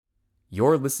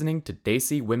You're listening to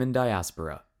Desi Women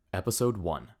Diaspora, Episode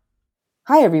 1.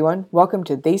 Hi everyone, welcome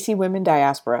to Desi Women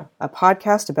Diaspora, a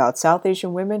podcast about South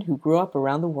Asian women who grew up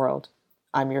around the world.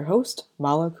 I'm your host,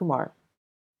 Mala Kumar.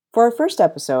 For our first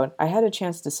episode, I had a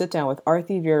chance to sit down with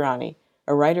Aarti Virani,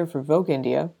 a writer for Vogue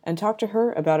India, and talk to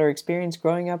her about her experience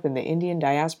growing up in the Indian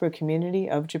diaspora community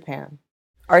of Japan.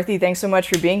 Aarti, thanks so much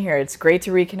for being here. It's great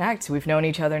to reconnect. We've known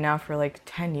each other now for like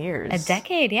 10 years. A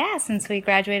decade, yeah, since we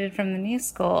graduated from the new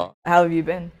school. How have you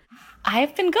been?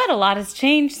 I've been good. A lot has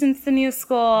changed since the new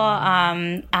school.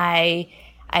 I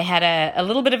had a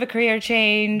little bit of a career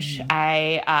change.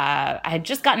 I had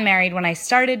just gotten married when I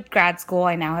started grad school.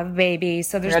 I now have a baby.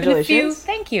 So there's been a few.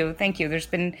 Thank you. There's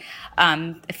been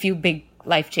a few big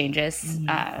life changes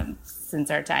since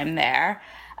our time there.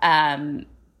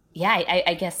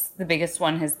 I guess the biggest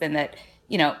one has been that,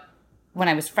 when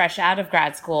I was fresh out of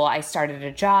grad school, I started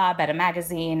a job at a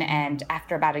magazine. And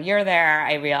after about a year there,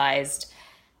 I realized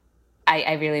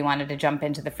I really wanted to jump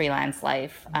into the freelance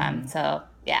life. So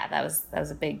that was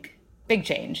a big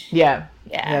change. Yeah,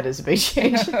 that is a big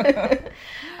change.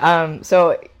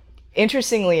 So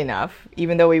interestingly enough,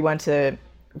 even though we went to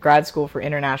grad school for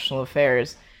international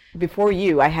affairs, before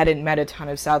you, I hadn't met a ton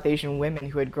of South Asian women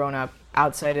who had grown up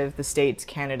outside of the States,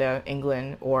 Canada,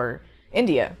 England, or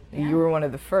India. Yeah. You were one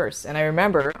of the first. And I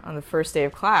remember on the first day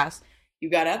of class, you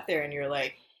got up there and you're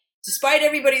like, despite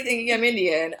everybody thinking I'm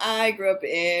Indian, I grew up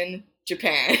in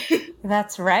Japan.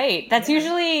 That's right. That's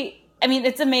usually,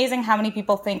 it's amazing how many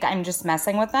people think I'm just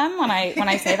messing with them when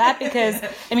I say that, because,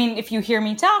 if you hear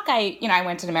me talk, I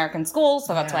went to an American school,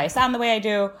 so that's why I sound the way I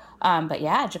do. But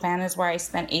Japan is where I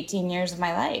spent 18 years of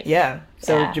my life. Yeah.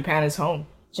 So Japan is home.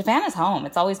 Japan is home.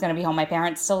 It's always going to be home. My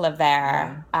parents still live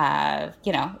there. When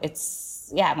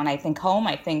I think home,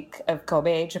 I think of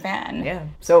Kobe, Japan. Yeah.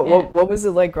 So what was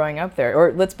it like growing up there?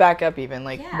 Or let's back up even.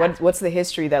 What's the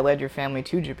history that led your family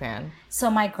to Japan? So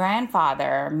my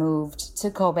grandfather moved to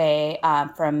Kobe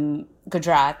from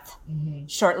Gujarat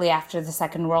shortly after the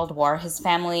Second World War. His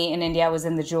family in India was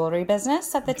in the jewelry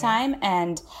business at the time,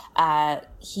 and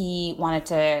he wanted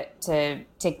to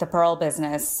take the pearl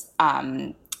business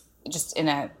just in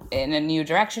a new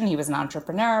direction. He was an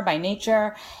entrepreneur by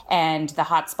nature, and the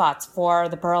hotspots for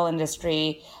the pearl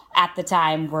industry at the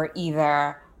time were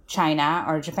either China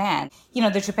or Japan.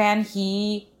 The Japan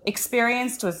he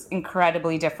experienced was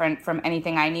incredibly different from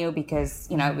anything I knew because,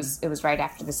 it was right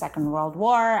after the Second World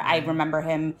War. I remember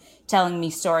him telling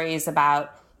me stories about,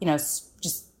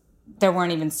 just there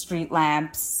weren't even street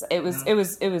lamps. It was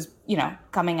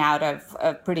coming out of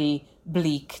a pretty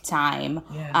bleak time.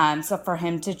 Yeah. So for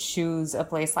him to choose a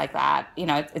place like that,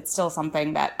 it's still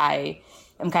something that I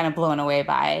am kind of blown away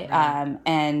by. Right.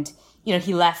 And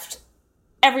he left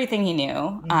everything he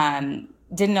knew,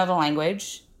 didn't know the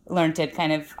language, learned it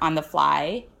kind of on the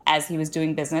fly as he was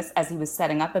doing business, as he was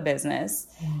setting up a business.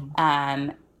 He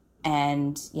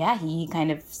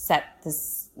kind of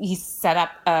set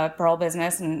up a pearl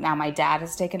business, and now my dad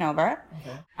has taken over.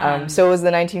 Okay. So it was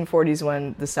the 1940s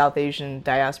when the South Asian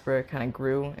diaspora kind of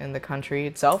grew in the country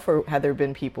itself, or had there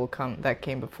been people that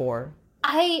came before?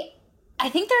 I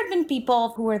think there had been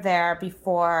people who were there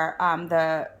before around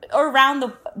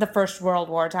the First World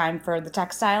War time for the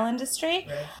textile industry.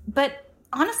 Right. But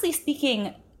honestly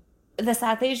speaking, the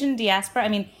South Asian diaspora,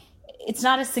 it's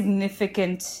not a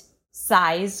significant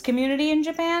sized community in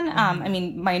Japan.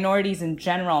 Minorities in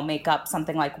general make up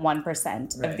something like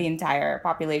 1% of the entire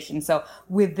population. So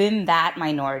within that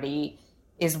minority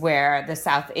is where the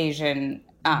South Asian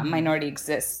minority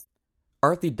exists.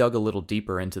 Aarti dug a little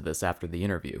deeper into this after the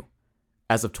interview.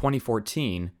 As of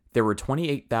 2014, there were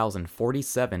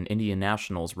 28,047 Indian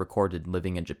nationals recorded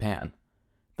living in Japan.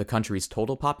 The country's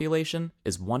total population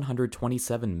is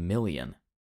 127 million.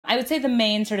 I would say the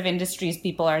main sort of industries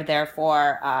people are there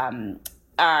for I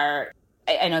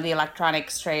know the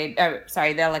electronics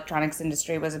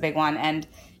industry was a big one, and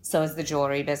so is the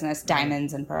jewelry business,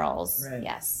 diamonds and pearls. Right.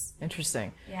 Yes.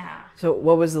 Interesting. Yeah. So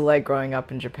what was it like growing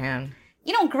up in Japan?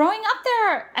 Growing up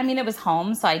there, it was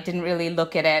home, so I didn't really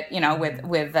look at it,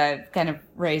 with a kind of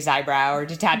raised eyebrow or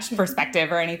detached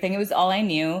perspective or anything. It was all I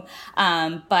knew.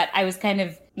 But I was kind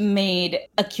of made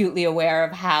acutely aware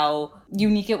of how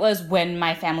unique it was when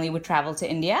my family would travel to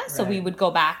India. So we would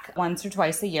go back once or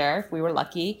twice a year if we were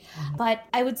lucky. But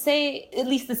I would say, at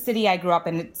least the city I grew up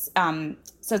in, it's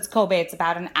Kobe. It's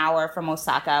about an hour from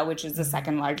Osaka, which is the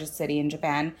second largest city in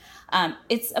Japan.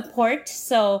 It's a port,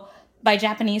 so by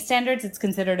Japanese standards, it's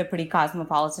considered a pretty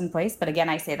cosmopolitan place. But again,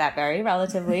 I say that very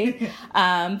relatively.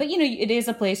 But, it is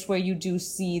a place where you do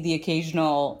see the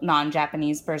occasional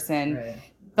non-Japanese person. Right.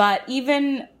 But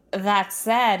even that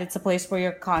said, it's a place where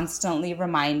you're constantly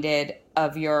reminded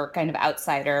of your kind of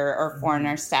outsider or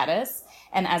foreigner status.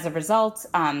 And as a result,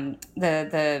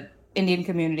 the Indian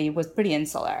community was pretty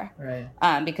insular,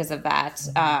 because of that.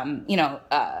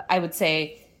 I would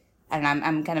say, and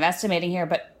I'm kind of estimating here,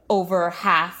 but over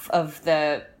half of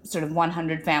the sort of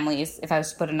 100 families, if I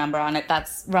was to put a number on it,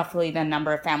 that's roughly the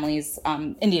number of families,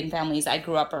 Indian families I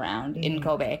grew up around in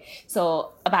Kobe.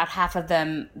 So about half of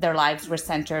them, their lives were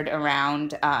centered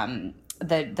around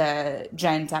the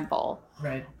Jain temple.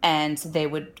 Right. And they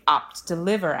would opt to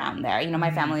live around there.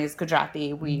 My family is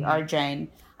Gujarati. We are Jain.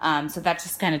 So that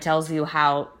just kind of tells you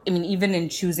how, even in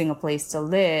choosing a place to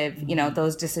live,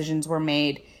 those decisions were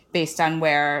made based on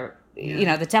where,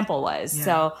 the temple was. Yeah.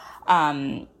 So,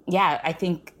 I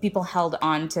think people held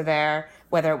on to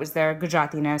whether it was their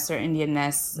Gujaratiness or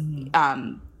Indianness,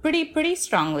 pretty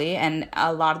strongly. And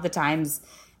a lot of the times,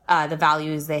 the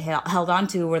values they held on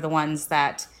to were the ones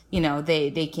that,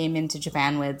 they came into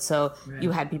Japan with. So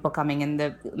you had people coming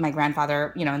in my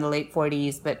grandfather, in the late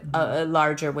 40s, but a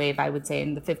larger wave, I would say,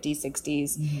 in the 50s,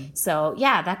 60s. So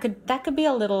that could be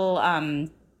a little, I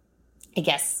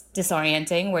guess,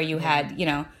 disorienting, where you had,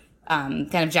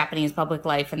 kind of Japanese public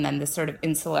life and then this sort of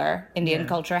insular Indian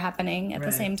culture happening at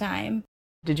the same time.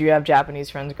 Did you have Japanese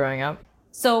friends growing up?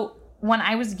 So when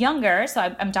I was younger, so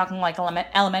I'm talking like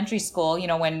elementary school,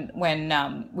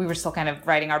 when we were still kind of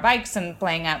riding our bikes and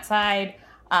playing outside,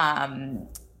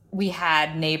 we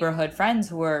had neighborhood friends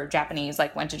who were Japanese,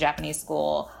 like went to Japanese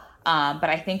school. But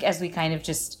I think as we kind of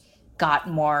just got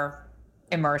more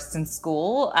immersed in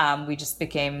school, we just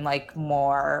became like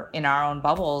more in our own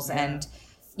bubbles. Yeah. And,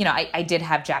 I did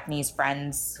have Japanese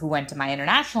friends who went to my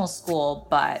international school,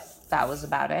 but that was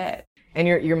about it. And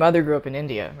your mother grew up in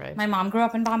India, right? My mom grew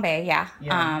up in Bombay, yeah.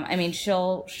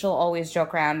 She'll always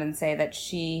joke around and say that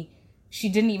she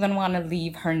didn't even want to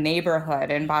leave her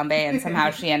neighborhood in Bombay, and somehow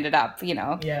she ended up,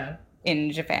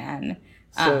 in Japan.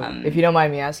 So, if you don't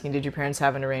mind me asking, did your parents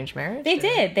have an arranged marriage? They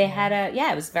did. They had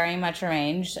it was very much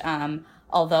arranged.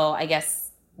 Although I guess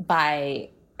by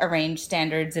arranged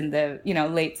standards in the,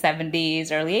 late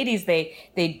 70s, early 80s,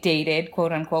 they dated,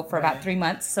 quote unquote, for about 3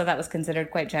 months. So that was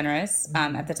considered quite generous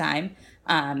at the time.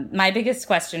 My biggest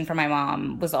question for my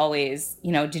mom was always,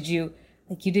 did you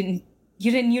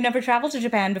never traveled to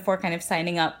Japan before kind of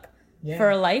signing up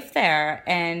for a life there?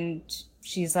 And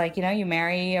she's like, you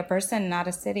marry a person, not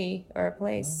a city or a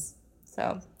place.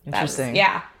 So interesting.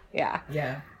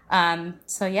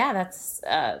 That's,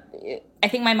 I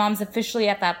think my mom's officially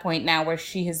at that point now where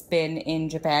she has been in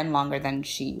Japan longer than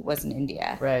she was in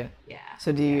India. Right. Yeah.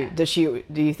 So do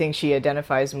you think she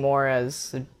identifies more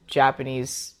as a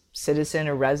Japanese citizen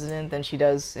or resident than she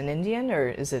does an Indian, or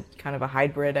is it kind of a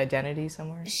hybrid identity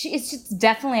somewhere? It's just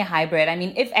definitely a hybrid.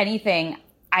 If anything,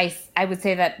 I would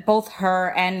say that both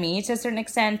her and me, to a certain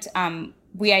extent,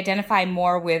 we identify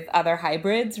more with other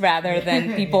hybrids rather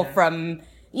than people from,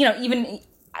 even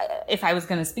if I was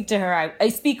going to speak to her, I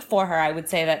speak for her, I would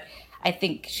say that I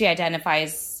think she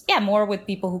identifies, more with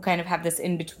people who kind of have this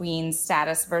in-between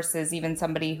status versus even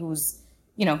somebody who's,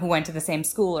 who went to the same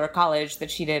school or college that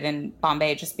she did in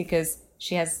Bombay, just because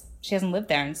she hasn't lived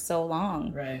there in so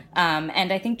long. Right.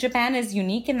 And I think Japan is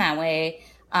unique in that way,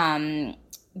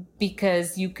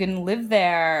 because you can live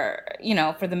there,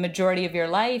 for the majority of your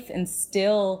life and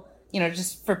still,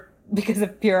 because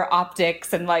of pure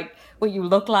optics and like what you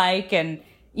look like, and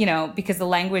because the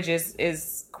language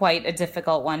is quite a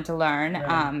difficult one to learn.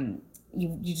 Right.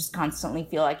 You just constantly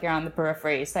feel like you're on the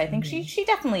periphery. So I think she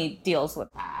definitely deals with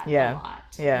that a lot.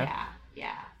 Yeah.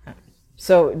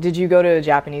 So did you go to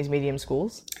Japanese medium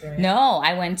schools? No,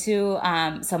 I went to,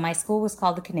 so my school was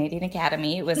called the Canadian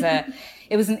Academy. It was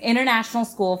an international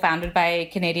school founded by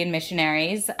Canadian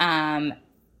missionaries.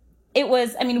 It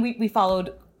was, we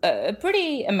followed a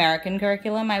pretty American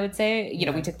curriculum, I would say.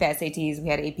 We took the SATs, we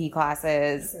had AP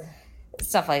classes,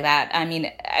 stuff like that.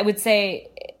 I would say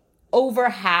over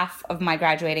half of my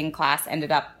graduating class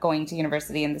ended up going to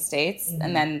university in the States.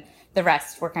 And then the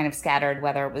rest were kind of scattered,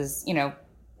 whether it was,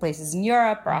 places in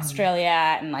Europe or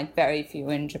Australia, and like very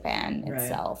few in Japan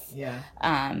itself. Yeah.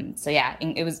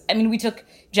 It was, we took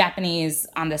Japanese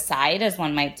on the side as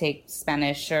one might take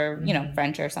Spanish or,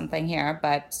 French or something here.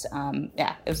 But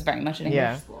it was very much an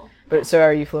English school. But so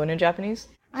are you fluent in Japanese?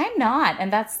 I'm not.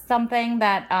 And that's something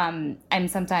that I'm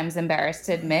sometimes embarrassed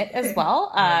to admit as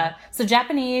well. So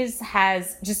Japanese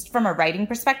has, just from a writing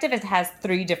perspective, it has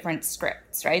 3 different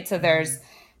scripts, right? So there's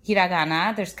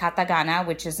hiragana, there's katakana,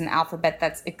 which is an alphabet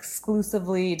that's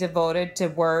exclusively devoted to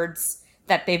words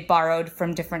that they've borrowed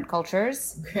from different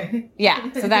cultures. Okay.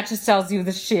 Yeah, so that just tells you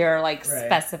the sheer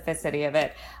specificity of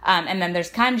it. And then there's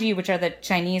kanji, which are the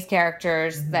Chinese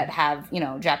characters that have,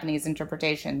 Japanese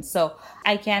interpretations. So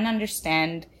I can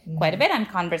understand quite a bit. I'm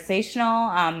conversational.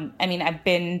 I've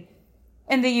been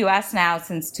in the US now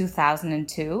since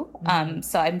 2002.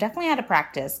 So I'm definitely out of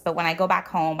practice. But when I go back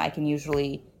home, I can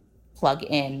usually plug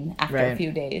in after a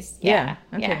few days. Yeah.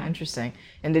 Okay, interesting.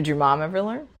 And did your mom ever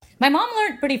learn? My mom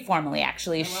learned pretty formally,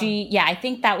 actually. Oh, wow. I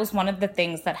think that was one of the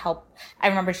things that helped. I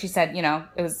remember she said,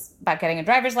 it was about getting a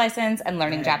driver's license and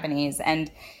learning Japanese.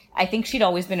 And I think she'd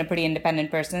always been a pretty independent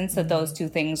person. So those two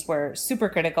things were super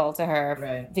critical to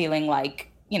her feeling like,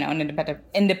 an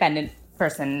independent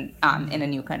person in a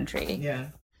new country. Yeah.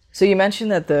 So you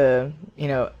mentioned that the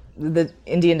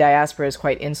Indian diaspora is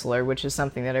quite insular, which is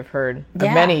something that I've heard of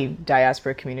many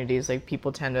diaspora communities. Like,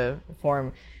 people tend to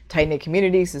form tight-knit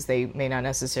communities as they may not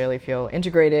necessarily feel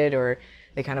integrated, or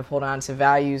they kind of hold on to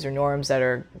values or norms that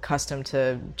are accustomed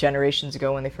to generations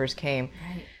ago when they first came.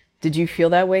 Right. Did you feel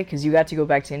that way? Because you got to go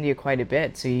back to India quite a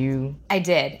bit, so you... I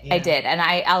did. And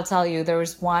I'll tell you,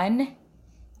 there's one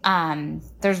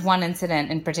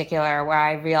incident in particular where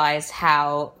I realized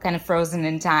how kind of frozen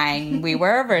in time we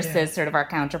were versus sort of our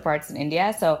counterparts in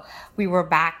India. So we were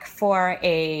back for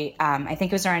I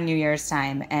think it was around New Year's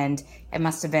time, and it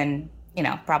must have been,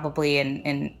 probably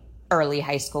in early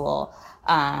high school.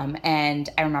 And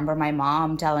I remember my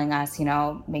mom telling us,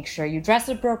 make sure you dress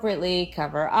appropriately,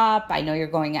 cover up. I know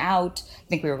you're going out. I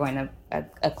think we were going to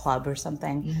a club or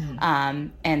something. Mm-hmm.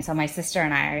 And so my sister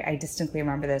and I distinctly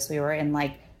remember this. We were in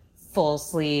full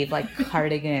sleeve,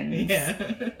 cardigans.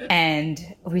 And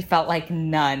we felt like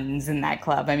nuns in that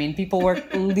club. I mean, people were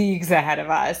leagues ahead of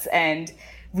us. And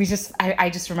I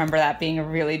just remember that being a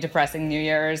really depressing New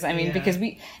Year's. I mean, because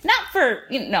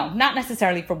not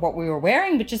necessarily for what we were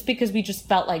wearing, but just because we just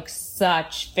felt like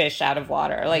such fish out of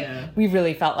water. We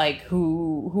really felt like,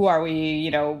 who are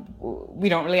we? We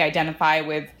don't really identify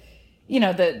with,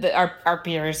 our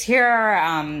peers here.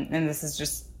 And this is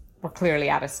just, we're clearly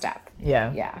out of step.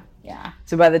 Yeah.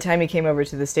 So by the time you came over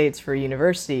to the States for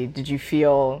university, did you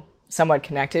feel somewhat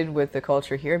connected with the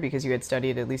culture here because you had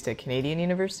studied at least at Canadian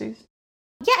universities?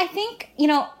 Yeah, I think,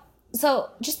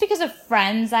 so just because of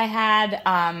friends I had,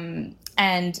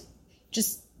 and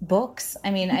just books. I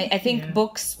mean, I think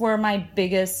books were my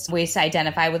biggest ways to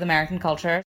identify with American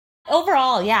culture.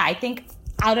 Overall, I think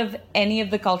out of any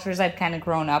of the cultures I've kind of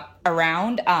grown up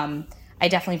around, I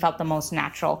definitely felt the most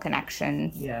natural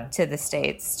connection to the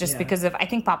States, just because of, I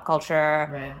think, pop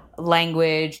culture,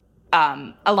 language.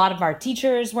 A lot of our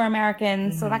teachers were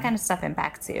Americans, so that kind of stuff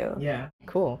impacts you. Yeah,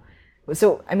 cool.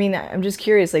 So, I mean, I'm just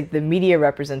curious, the media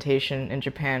representation in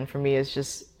Japan for me is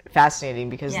just fascinating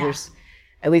because there's,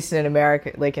 at least in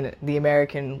America, in the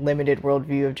American limited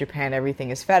worldview of Japan,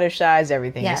 everything is fetishized,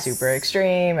 everything is super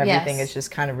extreme, everything is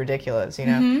just kind of ridiculous,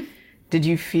 Mm-hmm. Did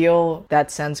you feel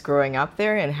that sense growing up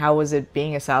there, and how was it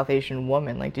being a South Asian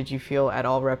woman? Did you feel at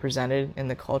all represented in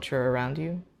the culture around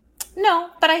you? No,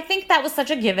 but I think that was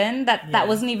such a given that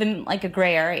wasn't even a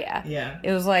gray area. Yeah.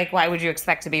 It was why would you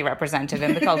expect to be represented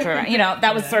in the culture?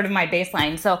 That was sort of my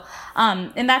baseline. So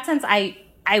in that sense,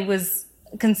 I was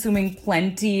consuming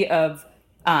plenty of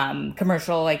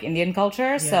commercial Indian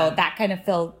culture. So that kind of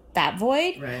filled that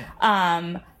void.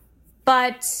 Right.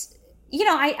 But,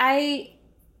 I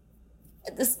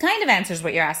this kind of answers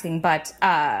what you're asking, but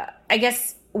I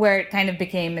guess where it kind of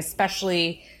became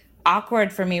especially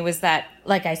awkward for me was that,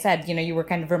 like I said, you were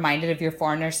kind of reminded of your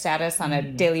foreigner status on a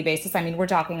daily basis. I mean, we're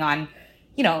talking on,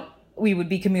 we would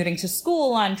be commuting to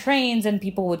school on trains and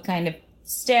people would kind of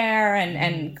stare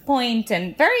and point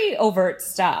and very overt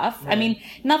stuff. Right. I mean,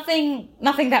 nothing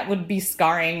that would be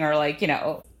scarring or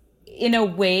in a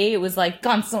way it was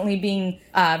constantly being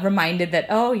reminded that,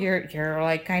 oh, you're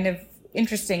kind of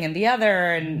interesting in the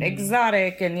other and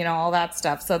exotic and, all that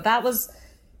stuff. So that was,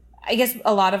 I guess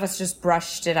a lot of us just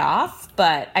brushed it off,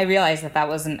 but I realized that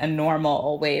wasn't a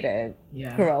normal way to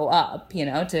grow up,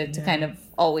 to kind of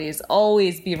always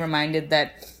be reminded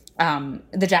that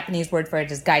the Japanese word for it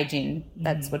is gaijin.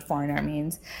 That's what foreigner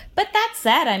means. But that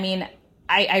said, I mean,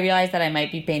 I realized that I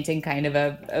might be painting kind of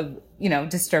a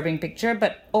disturbing picture,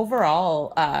 but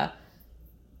overall,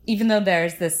 even though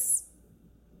there's this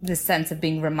sense of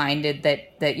being reminded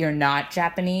that you're not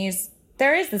Japanese,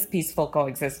 there is this peaceful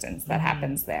coexistence that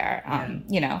happens there.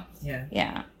 Yeah.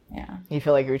 You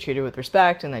feel like you were treated with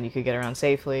respect and that you could get around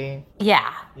safely.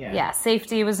 Yeah.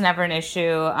 Safety was never an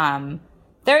issue. As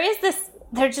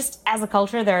a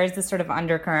culture, there is this sort of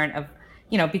undercurrent of,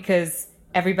 because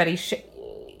everybody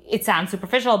it sounds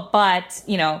superficial, but,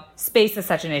 space is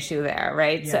such an issue there,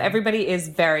 right? Yeah. So everybody is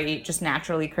very just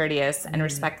naturally courteous and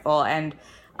respectful. And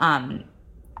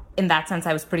in that sense,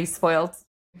 I was pretty spoiled.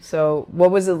 So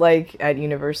what was it like at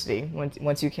university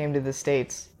once you came to the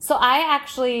States? So I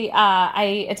actually,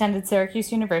 I attended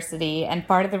Syracuse University, and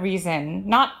part of the reason,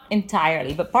 not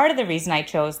entirely, but part of the reason I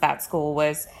chose that school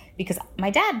was because my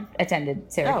dad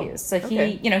attended Syracuse. So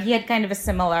he, he had kind of a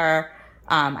similar,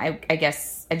 I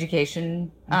guess,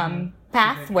 education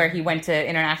path where he went to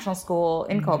international school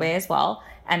in Kobe as well,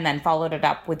 and then followed it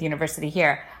up with university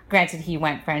here. Granted, he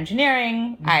went for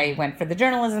engineering. I went for the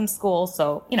journalism school.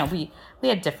 So, we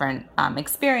had different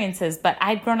experiences, but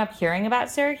I'd grown up hearing about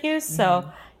Syracuse. So,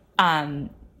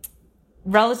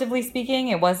 relatively speaking,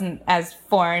 it wasn't as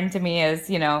foreign to me as,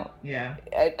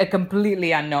 a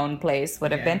completely unknown place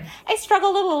would have been. I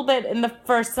struggled a little bit in the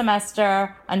first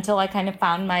semester until I kind of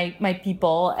found my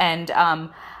people. And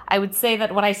I would say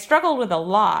that what I struggled with a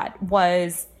lot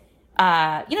was,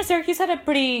 Syracuse had a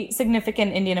pretty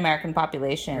significant Indian American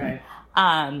population.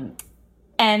 Right.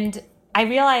 And I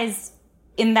realized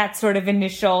in that sort of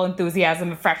initial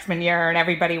enthusiasm of freshman year and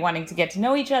everybody wanting to get to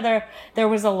know each other, there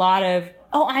was a lot of,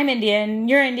 oh, I'm Indian,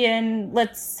 you're Indian,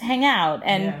 let's hang out.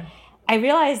 And I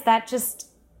realized that just,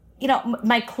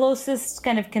 my closest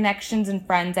kind of connections and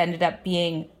friends ended up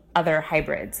being other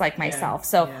hybrids like myself.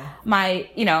 So my,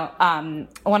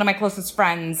 one of my closest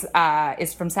friends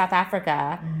is from South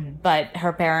Africa, but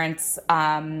her parents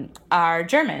are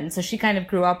German. So she kind of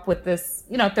grew up with this,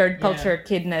 third culture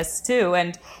kidness too.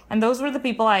 And those were the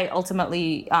people I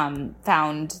ultimately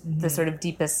found the sort of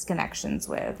deepest connections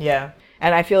with. Yeah.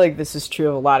 And I feel like this is true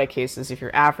of a lot of cases. If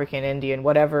you're African, Indian,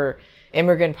 whatever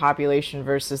immigrant population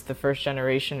versus the first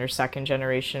generation or second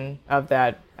generation of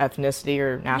that ethnicity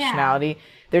or nationality,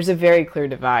 there's a very clear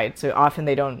divide. So often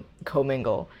they don't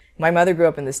commingle. My mother grew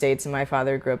up in the States and my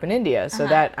father grew up in India. So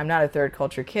that I'm not a third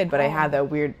culture kid, but I had that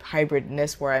weird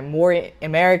hybridness where I'm more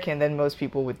American than most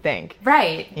people would think.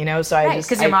 Right. So I just...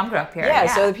 because your mom grew up here. Yeah,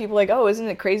 so the people are like, oh, isn't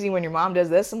it crazy when your mom does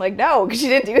this? I'm like, no, because she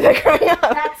didn't do that growing up.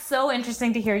 That's so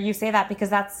interesting to hear you say that, because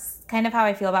that's kind of how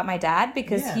I feel about my dad,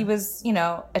 because he was,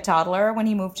 a toddler when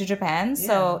he moved to Japan.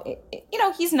 So,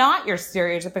 he's not your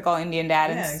stereotypical Indian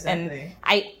dad. And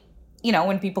I,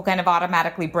 when people kind of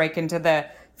automatically break into the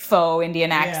faux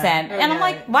Indian accent, and I'm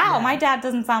like, wow, my dad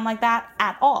doesn't sound like that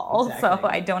at all. So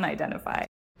I don't identify.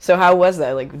 So how was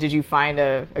that? Like, did you find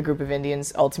a group of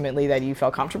Indians ultimately that you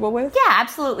felt comfortable with? Yeah,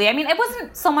 absolutely. I mean, it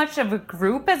wasn't so much of a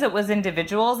group as it was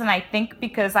individuals. And I think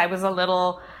because I was a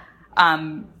little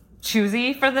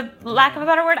choosy, for the lack of a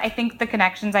better word, I think the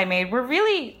connections I made were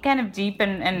really kind of deep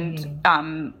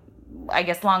and I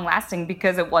guess long lasting,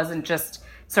 because it wasn't just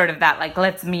sort of that, like,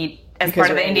 let's meet as part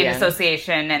of the Indian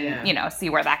Association and, see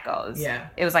where that goes. Yeah.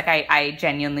 It was like, I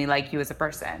genuinely like you as a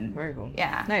person. Very cool.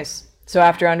 Yeah. Nice. So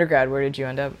after undergrad, where did you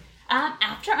end up?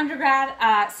 After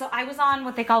undergrad, so I was on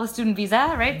what they call a student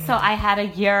visa, right? So I had a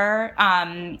year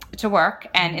to work.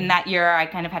 And in that year, I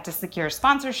kind of had to secure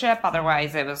sponsorship.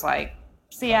 Otherwise, it was like,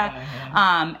 see ya.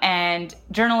 And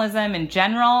journalism in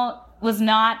general was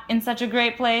not in such a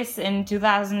great place in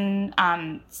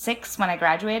 2006 when I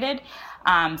graduated.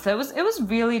 So it was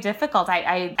really difficult.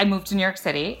 I moved to New York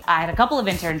City. I had a couple of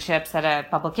internships at a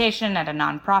publication, at a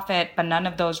nonprofit, but none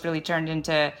of those really turned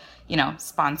into,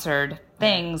 sponsored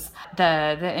things.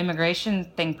 The immigration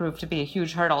thing proved to be a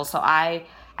huge hurdle. So I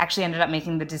actually ended up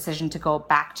making the decision to go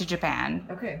back to Japan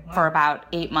for about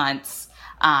 8 months.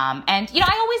 And,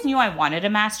 I always knew I wanted a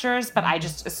master's, but I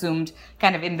just assumed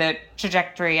kind of in the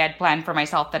trajectory I'd planned for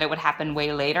myself that it would happen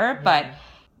way later. But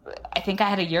I think I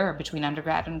had a year between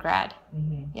undergrad and grad.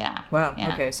 Yeah. Wow.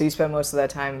 Yeah. Okay. So you spent most of that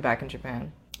time back in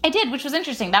Japan. I did, which was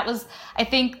interesting. That was, I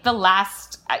think, the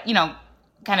last,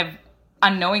 kind of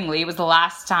unknowingly, it was the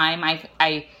last time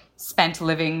I spent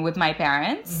living with my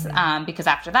parents. Because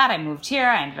after that, I moved here.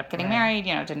 I ended up getting married,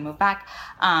 didn't move back.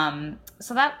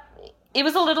 So that, it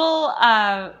was a little,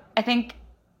 I think,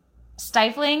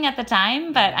 stifling at the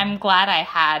time, but I'm glad I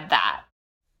had that.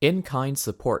 In-kind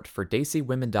support for Desi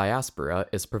Women Diaspora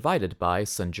is provided by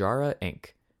Sanjara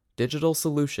Inc., digital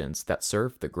solutions that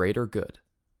serve the greater good.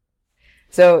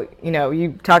 So,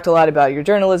 you talked a lot about your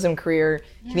journalism career.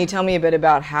 Can you tell me a bit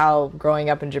about how growing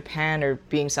up in Japan or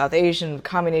being South Asian, the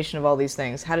combination of all these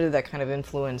things, how did that kind of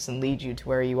influence and lead you to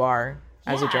where you are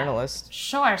as a journalist?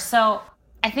 Sure. So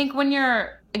I think when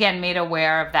you're, again, made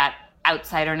aware of that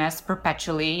outsiderness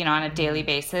perpetually, on a daily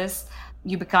basis,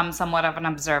 you become somewhat of an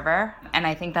observer. And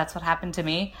I think that's what happened to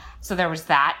me. So there was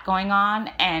that going on.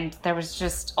 And there was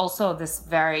just also this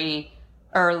very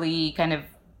early kind of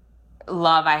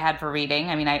love I had for reading.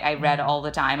 I mean, I read all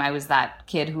the time. I was that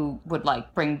kid who would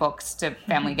like bring books to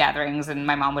family gatherings, and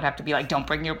my mom would have to be like, don't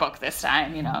bring your book this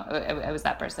time. You know, I was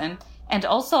that person. And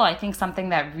also, I think something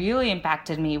that really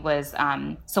impacted me was,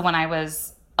 so when I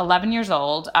was 11 years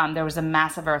old, there was a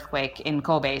massive earthquake in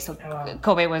Kobe. So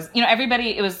Kobe was,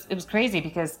 everybody, it was crazy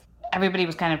because everybody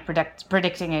was kind of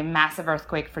predicting a massive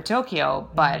earthquake for Tokyo,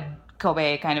 but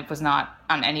Kobe kind of was not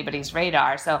on anybody's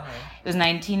radar. So it was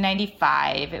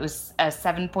 1995. It was a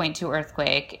 7.2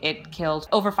 earthquake. It killed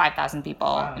over 5,000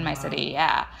 people in my city.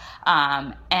 Yeah.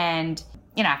 And,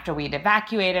 after we'd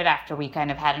evacuated, after we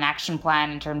kind of had an action plan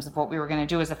in terms of what we were going to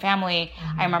do as a family,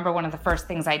 I remember one of the first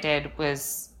things I did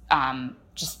was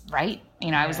just write.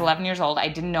 I was 11 years old. I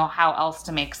didn't know how else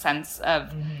to make sense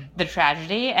of the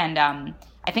tragedy. And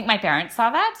I think my parents saw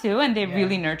that too, and they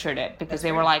really nurtured it because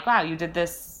they were like, wow, you did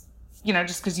this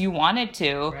just because you wanted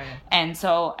to. Right. And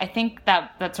so I think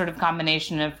that sort of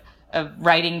combination of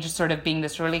writing just sort of being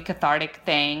this really cathartic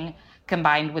thing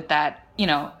combined with that,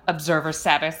 observer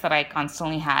status that I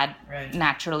constantly had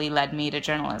naturally led me to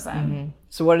journalism. Mm-hmm.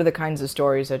 So what are the kinds of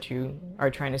stories that you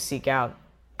are trying to seek out?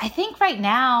 I think right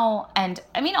now, and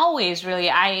I mean always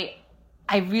really, I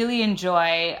really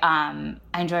enjoy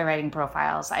writing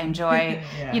profiles. I enjoy,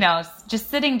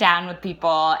 just sitting down with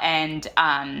people and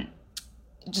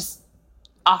just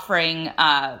offering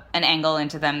an angle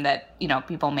into them that,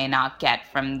 people may not get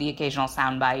from the occasional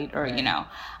soundbite or,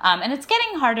 and it's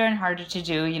getting harder and harder to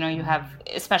do. You have,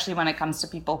 especially when it comes to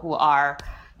people who are,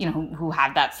 who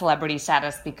have that celebrity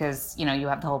status because, you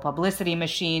have the whole publicity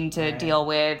machine to deal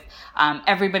with.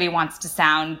 Everybody wants to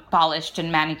sound polished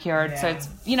and manicured. So it's,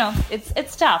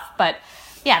 it's tough, but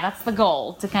yeah, that's the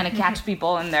goal, to kind of catch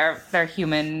people in their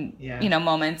human,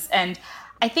 moments. And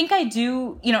I think I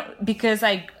do, because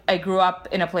I grew up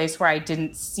in a place where I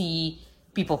didn't see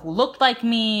people who looked like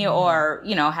me or,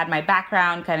 had my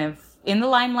background kind of in the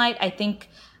limelight. I think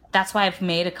that's why I've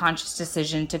made a conscious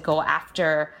decision to go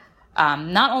after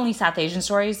not only South Asian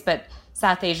stories, but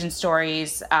South Asian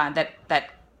stories that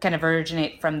kind of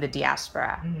originate from the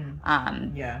diaspora.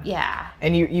 Yeah.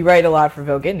 And you write a lot for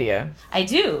Vogue India. I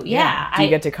do, yeah. Do you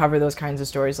get to cover those kinds of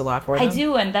stories a lot for them? I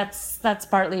do, and that's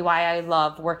partly why I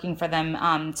love working for them.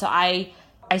 So I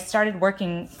started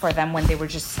working for them when they were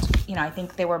just, I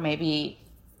think they were maybe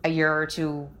a year or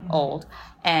two old,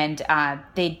 and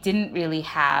they didn't really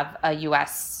have a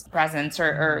U.S. presence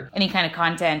or any kind of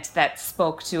content that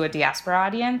spoke to a diaspora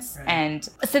audience. Right. And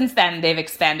since then, they've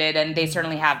expanded, and they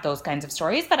certainly have those kinds of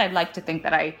stories, but I'd like to think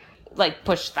that I,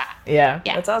 pushed that. Yeah,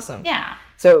 that's awesome. Yeah.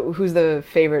 So who's the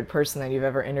favorite person that you've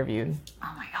ever interviewed?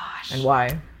 Oh, my gosh. And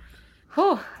why?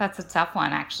 Whew, that's a tough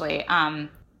one, actually. I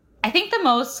think the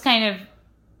most kind of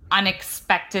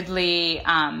unexpectedly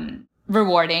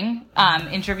rewarding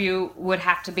interview would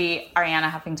have to be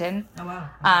Arianna Huffington. Oh,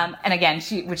 wow. And again,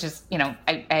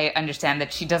 I understand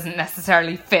that she doesn't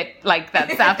necessarily fit like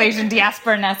that South Asian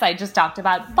diaspora-ness I just talked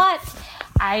about, but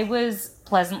I was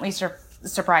pleasantly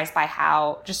surprised by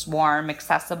how just warm,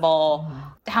 accessible,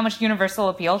 how much universal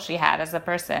appeal she had as a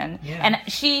person. Yeah.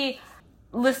 And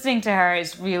listening to her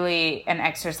is really an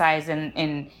exercise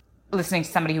in listening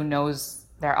to somebody who knows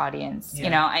their audience.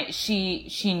 Yeah.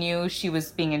 She knew she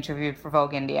was being interviewed for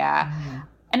Vogue India.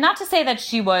 And not to say that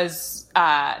she was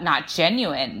not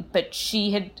genuine, but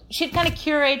she had kind of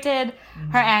curated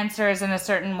her answers in a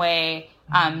certain way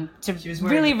to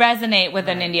really resonate with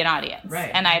an Indian audience.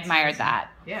 Right. And I admired that.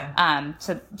 Yeah.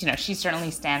 So, she certainly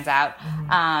stands out.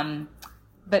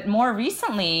 But more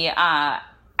recently,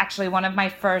 actually one of my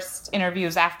first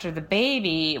interviews after the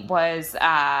baby was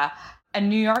a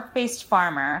New York-based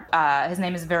farmer. His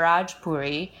name is Viraj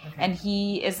Puri, and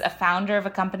he is a founder of a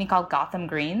company called Gotham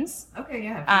Greens. Okay,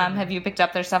 yeah. Have you picked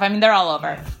up their stuff? I mean, they're all over.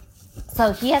 Yeah.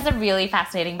 So he has a really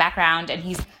fascinating background, and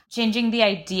he's changing the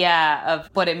idea of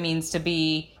what it means to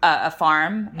be a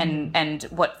farm and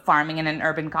what farming in an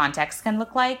urban context can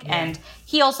look like. Yeah. And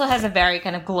he also has a very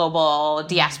kind of global,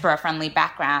 diaspora-friendly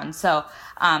background. So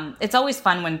it's always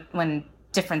fun when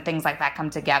different things like that come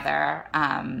together.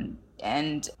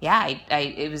 And yeah,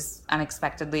 it was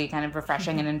unexpectedly kind of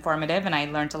refreshing and informative, and I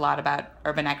learned a lot about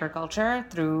urban agriculture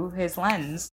through his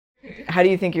lens. How do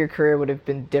you think your career would have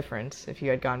been different if you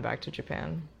had gone back to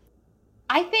Japan?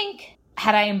 I think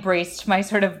had I embraced my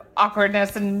sort of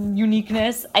awkwardness and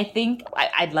uniqueness, I think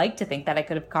I'd like to think that I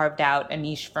could have carved out a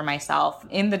niche for myself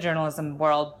in the journalism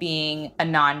world, being a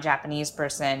non-Japanese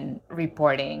person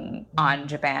reporting on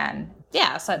Japan.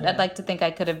 Yeah, so I'd like to think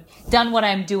I could have done what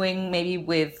I'm doing maybe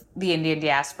with the Indian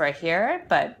diaspora here,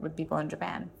 but with people in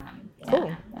Japan.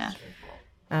 Cool. Yeah.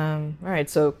 All right,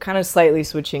 so kind of slightly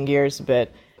switching gears a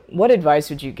bit. what advice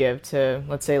would you give to,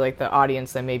 let's say, like the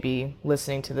audience that may be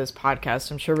listening to this podcast?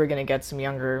 I'm sure we're going to get some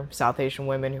younger South Asian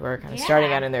women who are kind of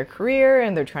starting out in their career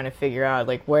and they're trying to figure out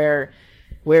like where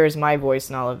is my voice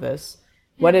in all of this?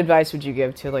 What advice would you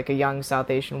give to like a young South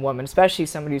Asian woman, especially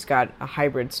somebody who's got a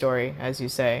hybrid story, as you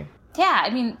say? Yeah, I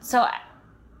mean, so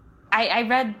I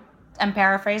read, I'm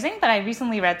paraphrasing, but I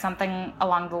recently read something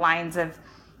along the lines of,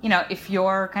 if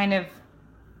you're kind of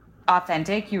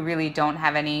authentic, you really don't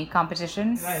have any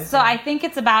competition. Nice. So I think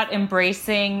it's about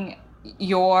embracing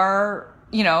your,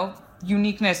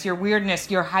 uniqueness, your weirdness,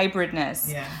 your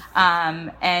hybridness. Yeah.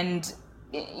 And,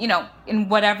 in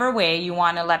whatever way you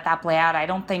want to let that play out, I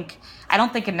don't think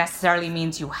it necessarily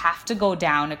means you have to go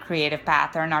down a creative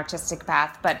path or an artistic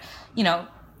path, but,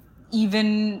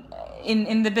 even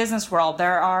in the business world,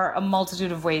 there are a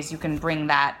multitude of ways you can bring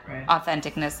that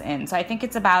authenticness in. So I think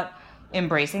it's about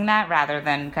embracing that rather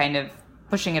than kind of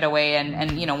pushing it away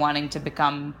and wanting to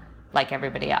become like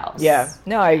everybody else. Yeah.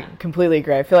 No, I completely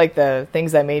agree. I feel like the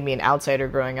things that made me an outsider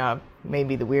growing up made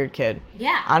me the weird kid.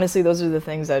 Yeah. Honestly, those are the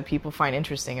things that people find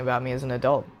interesting about me as an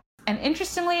adult. And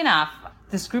interestingly enough,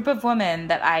 this group of women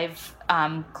that I've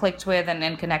clicked with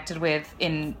and connected with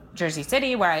in Jersey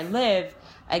City, where I live,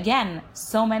 again,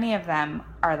 so many of them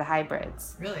are the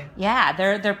hybrids. Really? Yeah,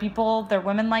 they're people, they're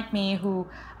women like me who,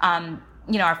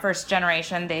 our first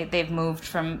generation, they've moved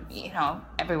from,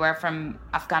 everywhere from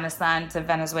Afghanistan to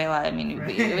Venezuela. I mean,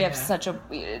 we have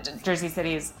Jersey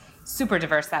City is super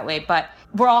diverse that way, but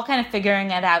we're all kind of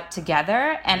figuring it out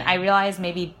together. And I realized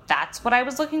maybe that's what I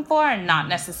was looking for and not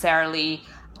necessarily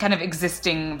kind of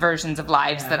existing versions of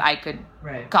lives that I could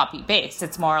copy paste.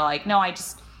 It's more like, no, I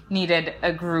just needed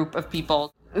a group of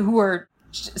people who were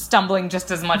stumbling just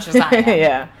as much as I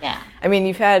am. Yeah. I mean,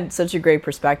 you've had such a great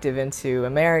perspective into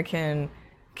American,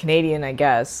 Canadian, I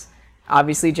guess,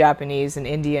 obviously Japanese and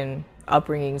Indian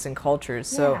upbringings and cultures.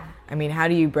 So, I mean, how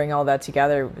do you bring all that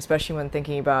together, especially when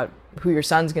thinking about who your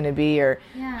son's going to be or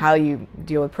how you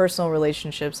deal with personal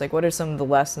relationships? Like, what are some of the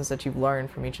lessons that you've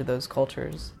learned from each of those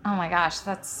cultures? Oh my gosh,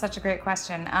 that's such a great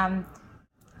question.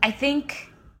 I think...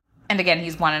 And again,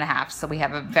 he's 1.5, so we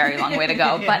have a very long way to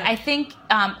go. But I think,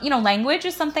 language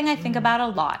is something I think about a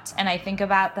lot. And I think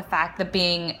about the fact that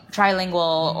being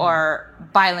trilingual or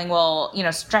bilingual,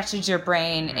 stretches your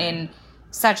brain in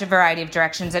such a variety of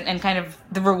directions. And kind of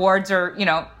the rewards are,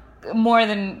 more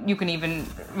than you can even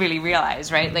really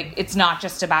realize, right? Like, it's not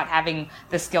just about having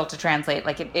the skill to translate.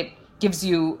 Like, it gives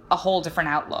you a whole different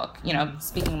outlook,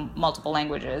 speaking multiple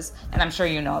languages. And I'm sure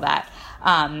you know that.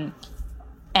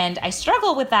 And I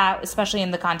struggle with that, especially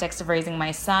in the context of raising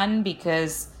my son,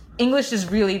 because English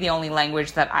is really the only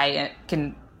language that I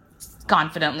can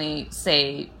confidently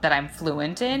say that I'm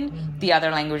fluent in. Mm-hmm. The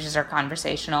other languages are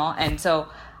conversational. And so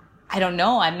I don't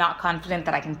know. I'm not confident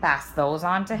that I can pass those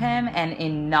on to him. And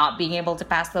in not being able to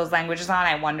pass those languages on,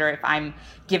 I wonder if I'm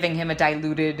giving him a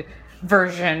diluted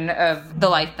version of the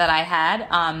life that I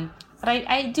had. But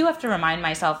I do have to remind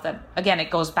myself that, again,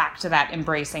 it goes back to that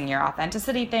embracing your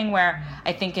authenticity thing, where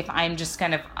I think if I'm just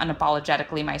kind of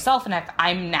unapologetically myself, and if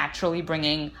I'm naturally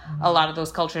bringing a lot of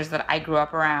those cultures that I grew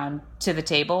up around to the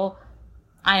table,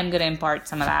 I am going to impart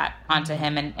some of that onto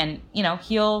him, and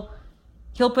he'll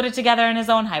put it together in his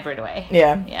own hybrid way.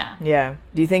 Yeah.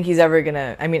 Do you think he's ever going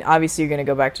to, I mean, obviously you're going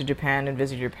to go back to Japan and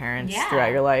visit your parents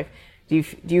throughout your life. Do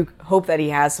you hope that he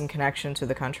has some connection to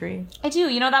the country? I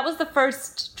do. That was the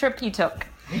first trip he took.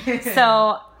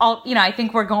 So, I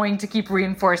think we're going to keep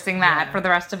reinforcing that for the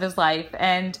rest of his life.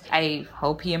 And I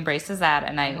hope he embraces that.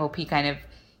 And I hope he kind of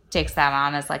takes that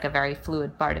on as like a very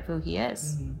fluid part of who he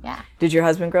is. Mm-hmm. Yeah. Did your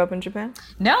husband grow up in Japan?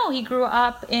 No, he grew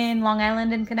up in Long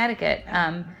Island in Connecticut.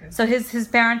 So his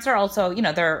parents are also,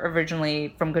 they're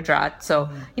originally from Gujarat. So,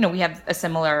 we have a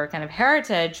similar kind of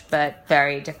heritage, but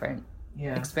very different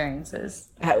experiences.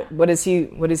 What does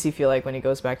he feel like when he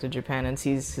goes back to Japan and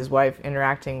sees his wife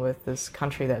interacting with this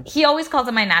country that he always calls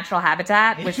it my natural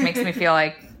habitat, which makes me feel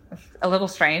like a little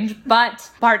strange, but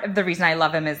part of the reason I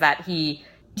love him is that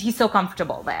he's so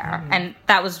comfortable there. And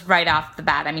that was right off the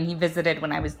bat. I mean, he visited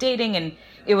when I was dating and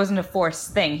it wasn't a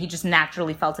forced thing. He just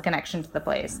naturally felt a connection to the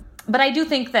place. But I do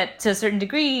think that to a certain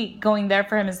degree, going there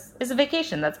for him is a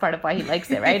vacation. That's part of why he likes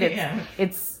it, right?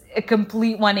 It's a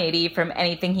complete 180 from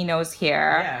anything he knows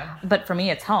here. Yeah. But for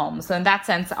me, it's home. So in that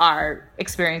sense, our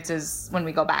experiences when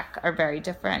we go back are very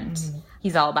different. Mm-hmm.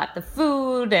 He's all about the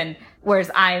food, and whereas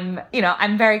I'm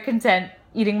very content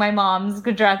eating my mom's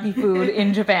Gujarati food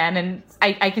in Japan, and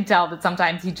I can tell that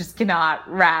sometimes he just cannot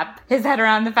wrap his head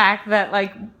around the fact that,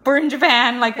 like, we're in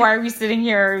Japan, like, why are we sitting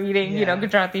here eating,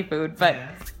 Gujarati food? But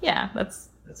that's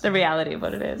the reality of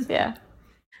what it is. Yeah.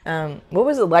 What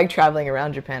was it like traveling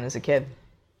around Japan as a kid?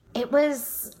 It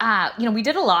was, we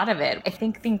did a lot of it. I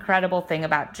think the incredible thing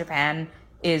about Japan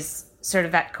is sort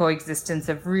of that coexistence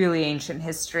of really ancient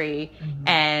history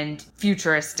and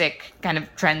futuristic kind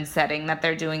of trend setting that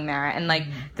they're doing there. And like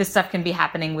this stuff can be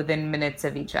happening within minutes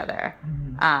of each other.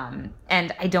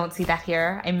 And I don't see that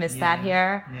here. I miss that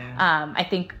here. Yeah. I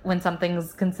think when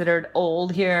something's considered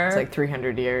old here, it's like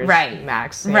 300 years right,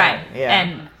 max. Right. Yeah.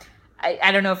 And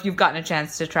I don't know if you've gotten a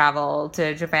chance to travel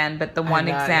to Japan, but the one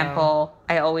example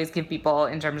I always give people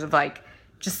in terms of like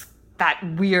just that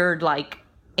weird like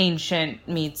ancient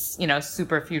meets,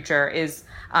 super future is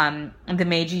the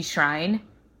Meiji Shrine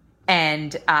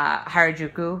and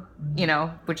Harajuku,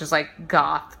 which is like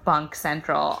goth punk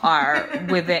central, are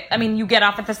with it. I mean, you get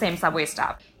off at the same subway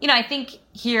stop. I think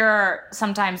here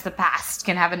sometimes the past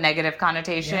can have a negative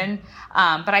connotation,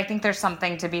 but I think there's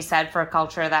something to be said for a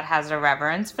culture that has a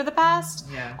reverence for the past.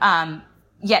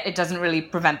 Yet it doesn't really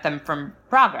prevent them from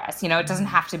progress. It doesn't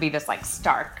have to be this like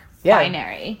stark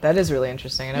binary. That is really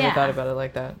interesting. I never thought about it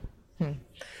like that.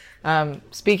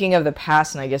 Speaking of the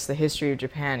past and I guess the history of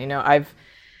Japan,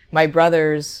 my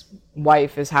brother's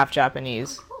wife is half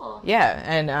Japanese. Cool. Yeah,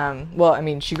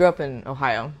 and she grew up in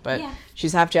Ohio, but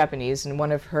she's half Japanese, and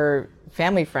one of her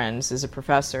family friends is a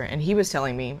professor, and he was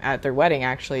telling me at their wedding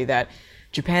actually that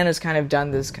Japan has kind of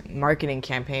done this marketing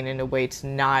campaign in a way to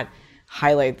not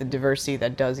highlight the diversity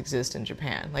that does exist in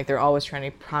Japan. Like they're always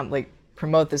trying to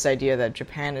promote this idea that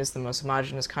Japan is the most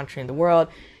homogenous country in the world.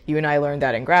 You and I learned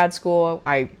that in grad school.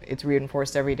 It's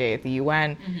reinforced every day at the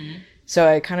UN. So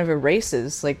it kind of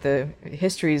erases like the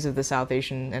histories of the South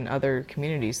Asian and other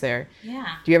communities there. Yeah.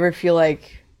 Do you ever feel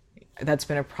like that's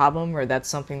been a problem, or that's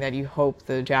something that you hope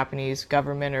the Japanese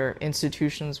government or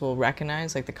institutions will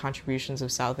recognize, like the contributions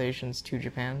of South Asians to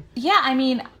Japan? Yeah, I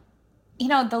mean,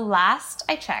 the last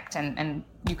I checked, and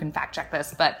you can fact check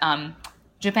this, but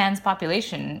Japan's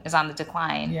population is on the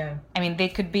decline. Yeah. I mean, they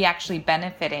could be actually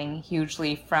benefiting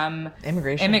hugely from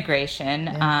immigration.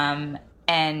 Yeah.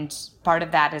 And part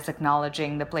of that is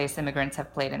acknowledging the place immigrants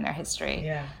have played in their history.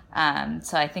 Yeah.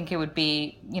 So I think it would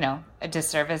be, a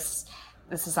disservice.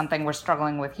 This is something we're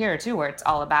struggling with here too, where it's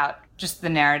all about just the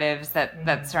narratives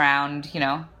that surround,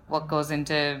 what goes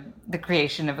into the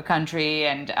creation of a country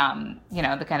and,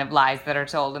 the kind of lies that are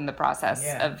told in the process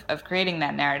of creating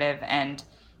that narrative. And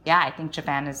I think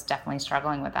Japan is definitely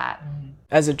struggling with that.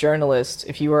 As a journalist,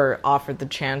 if you were offered the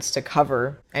chance to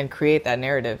cover and create that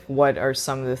narrative, what are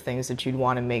some of the things that you'd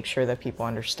want to make sure that people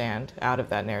understand out of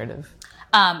that narrative?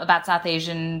 About South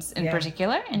Asians in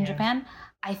particular in Japan?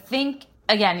 I think,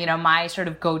 again, my sort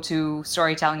of go-to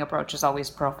storytelling approach is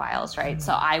always profiles, right?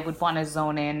 So I would want to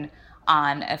zone in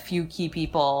on a few key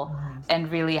people and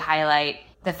really highlight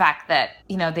the fact that,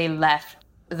 they left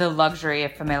the luxury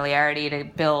of familiarity to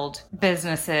build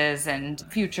businesses and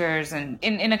futures and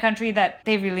in a country that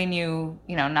they really knew,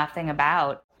 nothing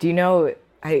about. Do you know,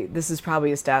 this is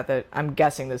probably a stat that, I'm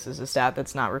guessing this is a stat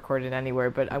that's not recorded anywhere,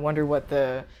 but I wonder what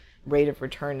the rate of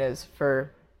return is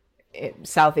for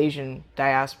South Asian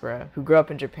diaspora who grew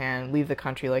up in Japan, leave the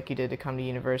country like you did to come to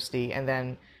university, and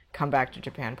then come back to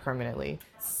Japan permanently.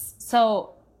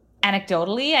 So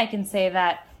anecdotally, I can say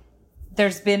that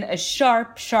there's been a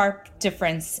sharp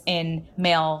difference in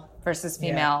male versus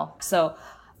female. Yeah. So,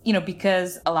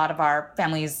 because a lot of our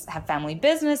families have family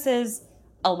businesses,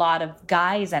 a lot of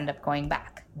guys end up going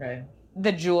back. Right.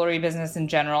 The jewelry business in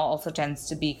general also tends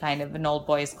to be kind of an old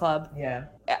boys club. Yeah.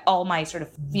 All my sort of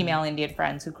female Indian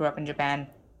friends who grew up in Japan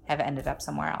have ended up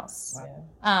somewhere else.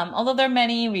 Wow. Although there are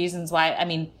many reasons why,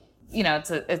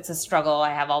 it's a struggle I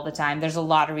have all the time. There's a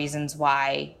lot of reasons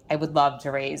why I would love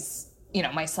to raise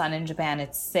my son in Japan.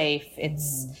 It's safe.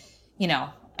 It's, you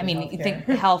think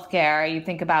healthcare, you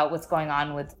think about what's going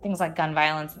on with things like gun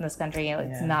violence in this country.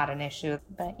 It's not an issue,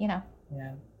 but,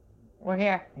 we're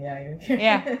here. Yeah, you're here.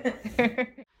 Yeah.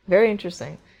 Very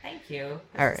interesting. Thank you.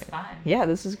 All right. This is fun. Yeah,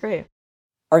 this is great.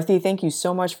 Aarti, thank you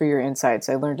so much for your insights.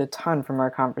 I learned a ton from our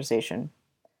conversation.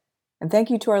 And thank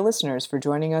you to our listeners for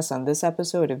joining us on this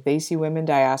episode of Desi Women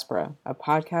Diaspora, a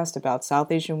podcast about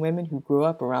South Asian women who grew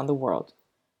up around the world.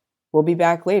 We'll be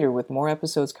back later with more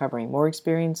episodes covering more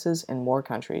experiences in more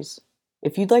countries.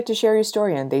 If you'd like to share your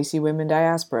story on Desi Women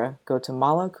Diaspora, go to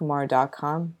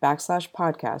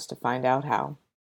malakumar.com/podcast to find out how.